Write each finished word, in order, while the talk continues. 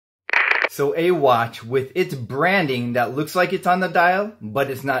So a watch with its branding that looks like it's on the dial,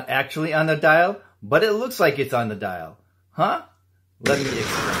 but it's not actually on the dial, but it looks like it's on the dial. Huh? Let me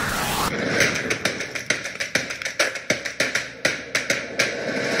explain.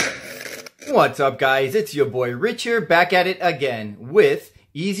 What's up guys, it's your boy Rich here, back at it again with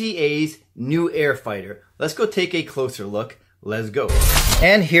Eza's new AirFighter. Let's go take a closer look. Let's go.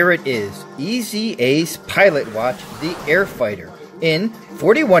 And here it is, Eza's pilot watch, the AirFighter, in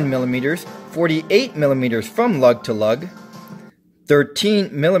 41mm, 48mm from lug to lug,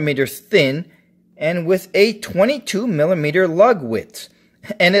 13mm thin, and with a 22mm lug width.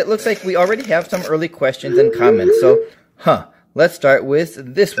 And it looks like we already have some early questions and comments, so, let's start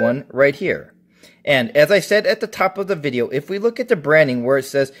with this one right here. And as I said at the top of the video, if we look at the branding where it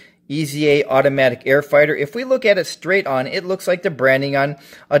says Eza Automatic AirFighter, if we look at it straight on, it looks like the branding on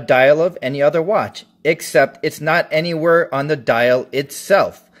a dial of any other watch, except it's not anywhere on the dial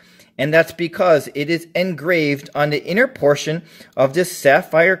itself. And that's because it is engraved on the inner portion of this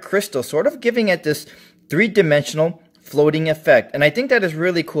sapphire crystal, sort of giving it this three-dimensional floating effect. And I think that is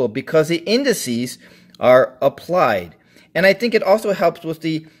really cool because the indices are applied. And I think it also helps with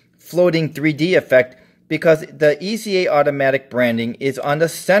the floating 3D effect because the Eza Automatic branding is on the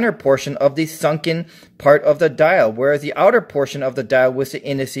center portion of the sunken part of the dial, whereas the outer portion of the dial with the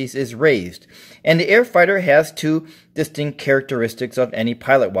indices is raised. And the AirFighter has two distinct characteristics of any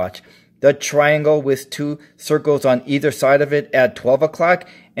pilot watch. The triangle with two circles on either side of it at 12 o'clock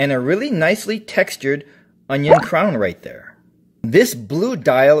and a really nicely textured onion crown right there. This blue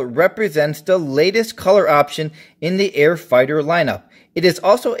dial represents the latest color option in the AirFighter lineup. It is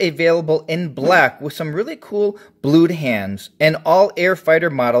also available in black with some really cool blued hands. And all AirFighter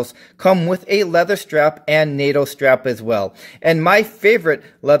models come with a leather strap and NATO strap as well. And my favorite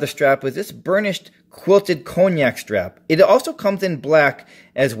leather strap is this burnished quilted cognac strap. It also comes in black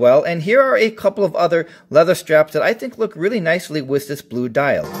as well. And here are a couple of other leather straps that I think look really nicely with this blue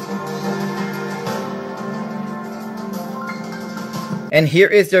dial. And here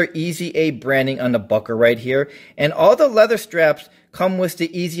is their Eza branding on the buckle right here. And all the leather straps come with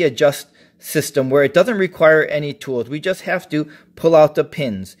the Easy Adjust system where it doesn't require any tools. We just have to pull out the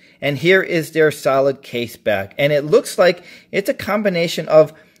pins. And here is their solid case back. And it looks like it's a combination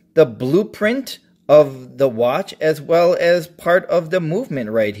of the blueprint of the watch as well as part of the movement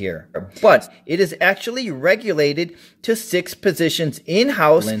right here. But it is actually regulated to 6 positions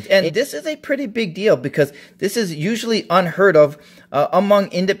in-house. And this is a pretty big deal because this is usually unheard of among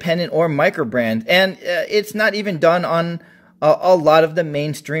independent or micro brands. And it's not even done on a lot of the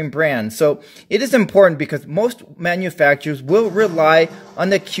mainstream brands. So it is important because most manufacturers will rely on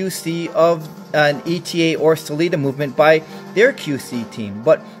the QC of an ETA or Sellita movement by their QC team.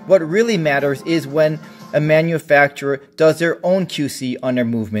 But what really matters is when a manufacturer does their own QC on their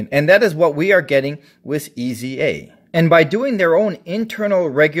movement. And that is what we are getting with Eza. And by doing their own internal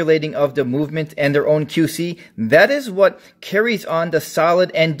regulating of the movement and their own QC, that is what carries on the solid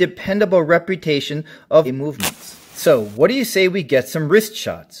and dependable reputation of the movements. So, what do you say we get some wrist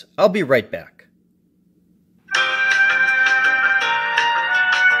shots? I'll be right back.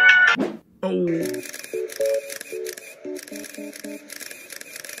 Oh.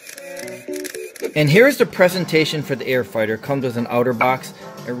 And here's the presentation for the AirFighter. Comes with an outer box,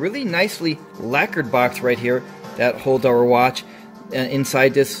 a really nicely lacquered box right here that holds our watch.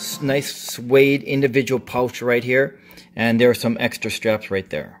 Inside this nice suede individual pouch right here. And there are some extra straps right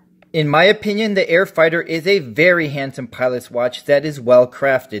there. In my opinion, the AirFighter is a very handsome pilot's watch that is well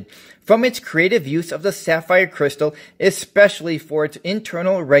crafted. From its creative use of the sapphire crystal, especially for its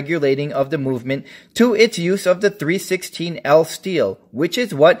internal regulating of the movement, to its use of the 316L steel, which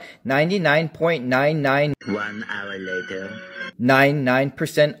is what 99.99 1 hour later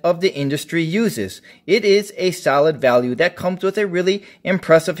 99% of the industry uses. It is a solid value that comes with a really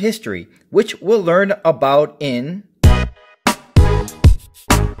impressive history, which we'll learn about in...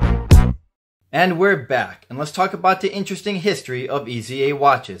 And we're back, and let's talk about the interesting history of Eza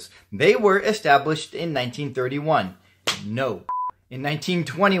watches. They were established in 1931. No. In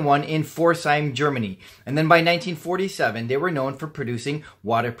 1921 in Pforzheim, Germany. And then by 1947, they were known for producing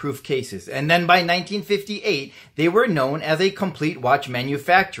waterproof cases. And then by 1958, they were known as a complete watch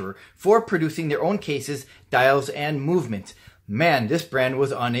manufacturer for producing their own cases, dials, and movements. Man, this brand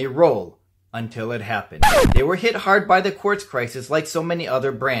was on a roll. Until it happened. They were hit hard by the quartz crisis like so many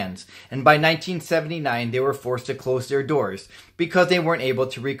other brands, and by 1979 they were forced to close their doors because they weren't able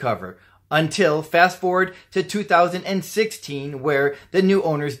to recover. Until fast forward to 2016, where the new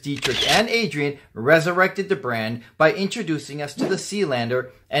owners Dietrich and Adrian resurrected the brand by introducing us to the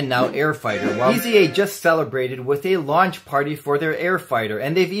Sealander and now AirFighter. While Eza just celebrated with a launch party for their AirFighter,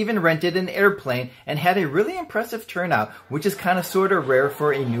 and they've even rented an airplane and had a really impressive turnout, which is kind of sort of rare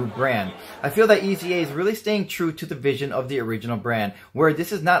for a new brand. I feel that Eza is really staying true to the vision of the original brand, where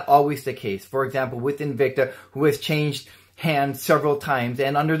this is not always the case. For example, with Invicta, who has changed hands several times,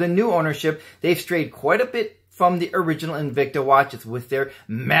 and under the new ownership, they've strayed quite a bit from the original Invicta watches with their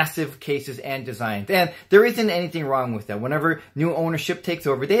massive cases and designs. And there isn't anything wrong with that. Whenever new ownership takes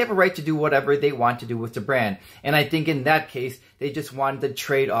over, they have a right to do whatever they want to do with the brand. And I think in that case, they just wanted to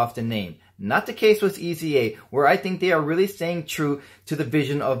trade off the name. Not the case with Eza, where I think they are really staying true to the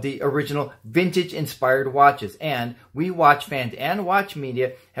vision of the original vintage-inspired watches. And we watch fans and watch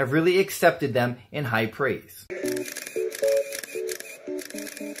media have really accepted them in high praise.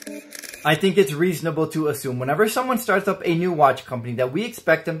 I think it's reasonable to assume whenever someone starts up a new watch company that we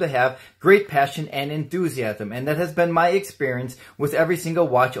expect them to have great passion and enthusiasm, and that has been my experience with every single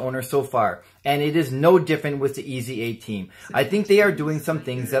watch owner so far. And it is no different with the Eza team. I think they are doing some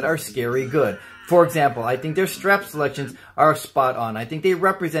things that are scary good. For example, I think their strap selections are spot on. I think they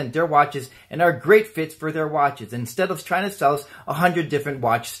represent their watches and are great fits for their watches instead of trying to sell us 100 different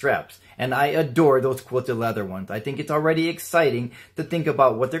watch straps. And I adore those quilted leather ones. I think it's already exciting to think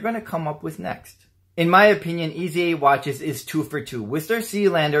about what they're going to come up with next. In my opinion, Eza watches is 2 for 2 with their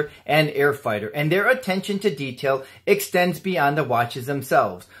Sealander and AirFighter, and their attention to detail extends beyond the watches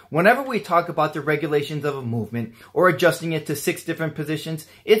themselves. Whenever we talk about the regulations of a movement or adjusting it to 6 different positions,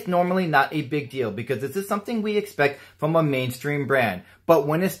 it's normally not a big deal because this is something we expect from a mainstream brand. But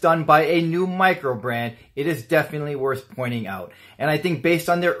when it's done by a new micro brand, it is definitely worth pointing out. And I think based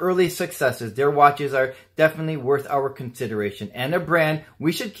on their early successes, their watches are definitely worth our consideration and a brand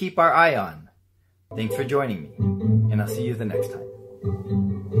we should keep our eye on. Thanks for joining me, and I'll see you the next time.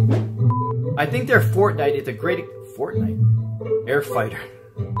 I think their Fortnite is a great... AirFighter.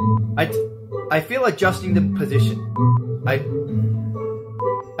 I feel adjusting the position.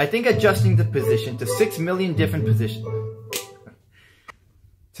 I think adjusting the position to 6 million different positions.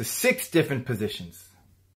 To 6 different positions.